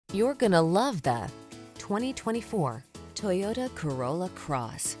You're gonna love the 2024 Toyota Corolla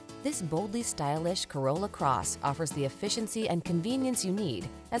Cross. This boldly stylish Corolla Cross offers the efficiency and convenience you need,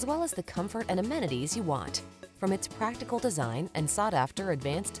 as well as the comfort and amenities you want. From its practical design and sought-after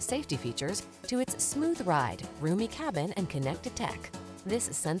advanced safety features to its smooth ride, roomy cabin, and connected tech, this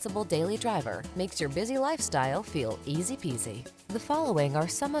sensible daily driver makes your busy lifestyle feel easy peasy. The following are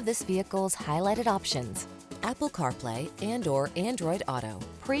some of this vehicle's highlighted options: Apple CarPlay and/or Android Auto,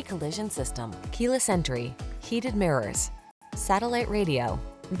 pre-collision system, keyless entry, heated mirrors, satellite radio,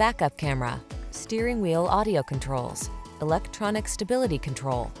 backup camera, steering wheel audio controls, electronic stability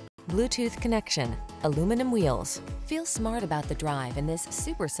control, Bluetooth connection, aluminum wheels. Feel smart about the drive in this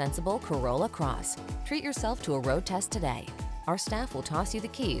super sensible Corolla Cross. Treat yourself to a road test today. Our staff will toss you the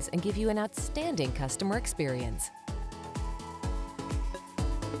keys and give you an outstanding customer experience.